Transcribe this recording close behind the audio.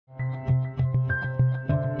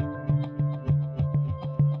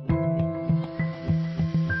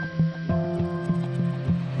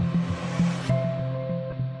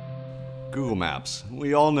Maps.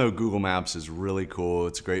 We all know Google Maps is really cool.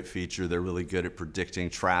 It's a great feature. They're really good at predicting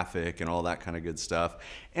traffic and all that kind of good stuff.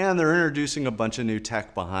 And they're introducing a bunch of new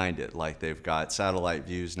tech behind it. Like they've got satellite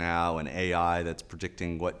views now and AI that's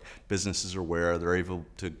predicting what businesses are where. They're able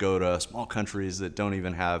to go to small countries that don't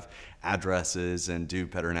even have addresses and do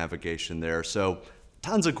better navigation there. So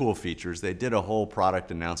tons of cool features. They did a whole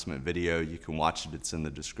product announcement video. You can watch it, it's in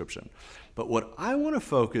the description. But what I want to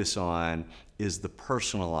focus on is the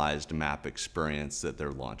personalized map experience that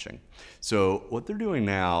they're launching. So what they're doing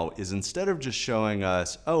now is instead of just showing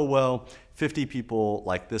us, oh, well, 50 people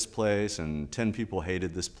like this place and 10 people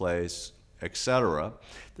hated this place, etc.,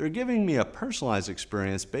 they're giving me a personalized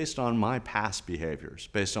experience based on my past behaviors,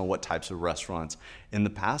 based on what types of restaurants in the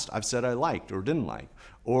past I've said I liked or didn't like,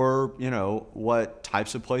 or what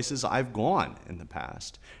types of places I've gone in the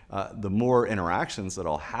past. The more interactions that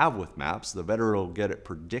I'll have with maps, the better it'll get at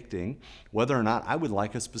predicting whether or not I would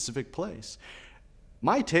like a specific place.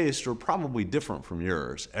 My tastes are probably different from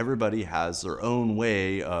yours. Everybody has their own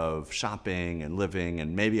way of shopping and living,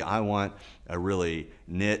 and maybe I want a really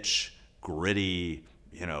niche, gritty,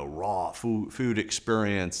 raw food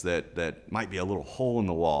experience that might be a little hole in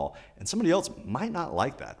the wall, and somebody else might not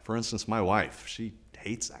like that. For instance, my wife, she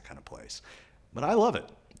hates that kind of place, but I love it.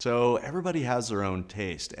 So everybody has their own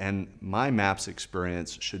taste, and my maps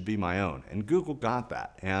experience should be my own, and Google got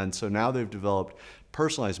that. And so now they've developed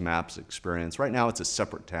personalized maps experience. Right now it's a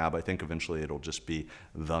separate tab. I think eventually it'll just be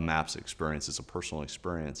the maps experience. It's a personal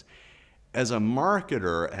experience. As a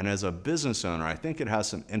marketer and as a business owner, I think it has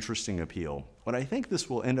some interesting appeal. What I think this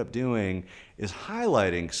will end up doing is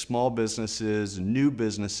highlighting small businesses, new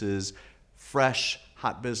businesses, fresh,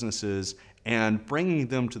 hot businesses, and bringing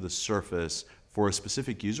them to the surface for a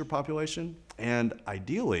specific user population. And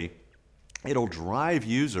ideally, it'll drive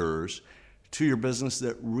users to your business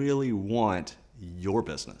that really want your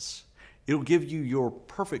business. It'll give you your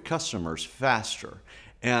perfect customers faster.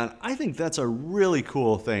 And I think that's a really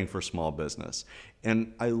cool thing for small business.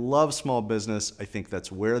 And I love small business. I think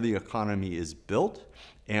that's where the economy is built.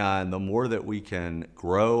 And the more that we can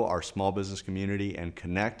grow our small business community and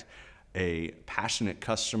connect a passionate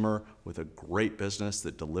customer with a great business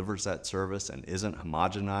that delivers that service and isn't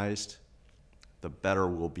homogenized, the better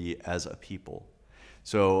we'll be as a people.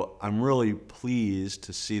 So I'm really pleased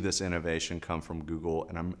to see this innovation come from Google,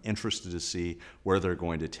 and I'm interested to see where they're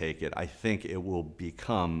going to take it. I think it will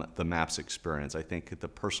become the Maps experience. I think the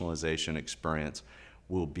personalization experience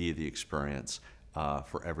will be the experience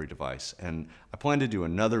for every device. And I plan to do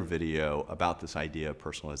another video about this idea of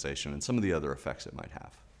personalization and some of the other effects it might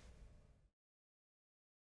have.